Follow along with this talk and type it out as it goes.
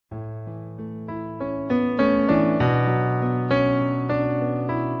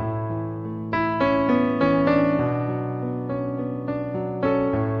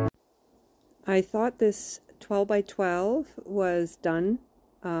I thought this 12 by 12 was done,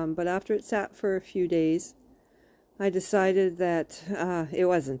 but after it sat for a few days, I decided that it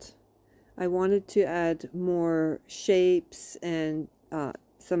wasn't. I wanted to add more shapes and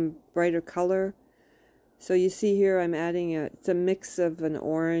some brighter color. So you see here I'm adding it's a mix of an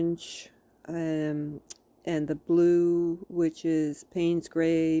orange and the blue, which is Payne's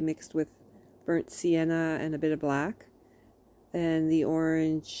gray mixed with burnt sienna and a bit of black. And the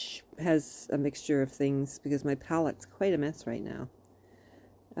orange has a mixture of things because my palette's quite a mess right now.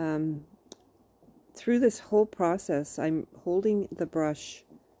 Through this whole process, I'm holding the brush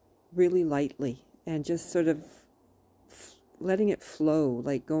really lightly and just sort of letting it flow,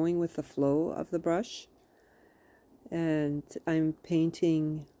 like going with the flow of the brush. And I'm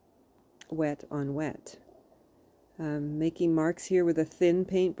painting wet on wet. Making marks here with a thin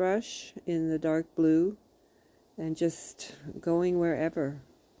paintbrush in the dark blue and just going wherever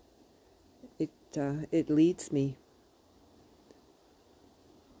it leads me.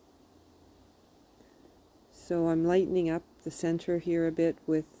 So I'm lightening up the center here a bit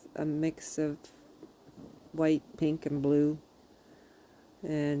with a mix of white, pink, and blue,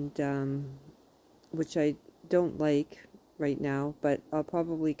 and which I don't like right now, but I'll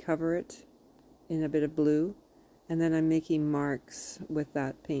probably cover it in a bit of blue, and then I'm making marks with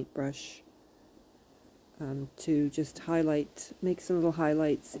that paintbrush to just highlight, make some little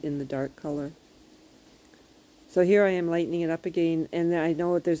highlights in the dark color. So here I am lightening it up again, and I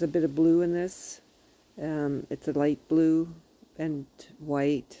know that there's a bit of blue in this. It's a light blue and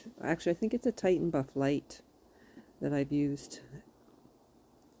white. Actually, I think it's a Titan Buff Light that I've used.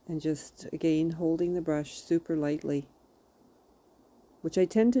 And just, again, holding the brush super lightly, which I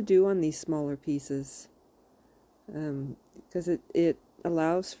tend to do on these smaller pieces, because it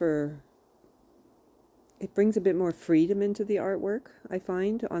allows for, it brings a bit more freedom into the artwork, I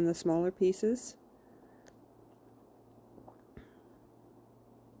find, on the smaller pieces.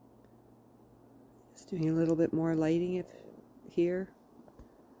 Just doing a little bit more lighting here.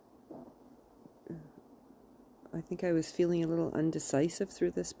 I think I was feeling a little undecisive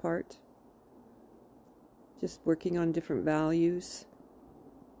through this part. Just working on different values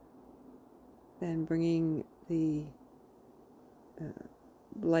and bringing the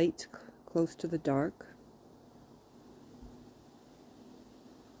light close to the dark.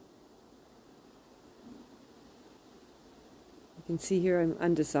 You can see here I'm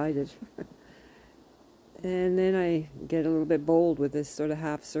undecided. And then I get a little bit bold with this sort of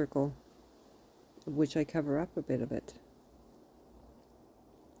half circle, which I cover up a bit of it.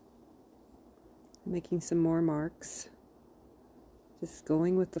 Making some more marks. Just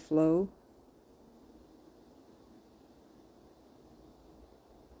going with the flow.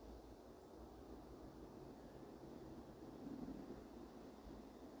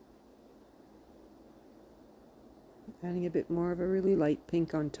 Adding a bit more of a really light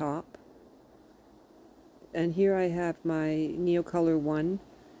pink on top. And here I have my Neocolor 1,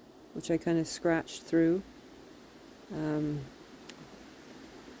 which I kind of scratched through. And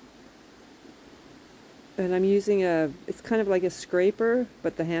I'm using it's kind of like a scraper,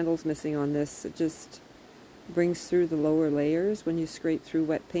 but the handle's missing on this. It just brings through the lower layers when you scrape through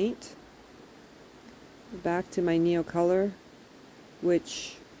wet paint. Back to my Neocolor,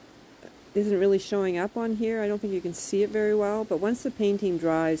 which isn't really showing up on here. I don't think you can see it very well, but once the painting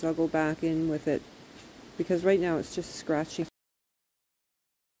dries, I'll go back in with it, because right now it's just scratching.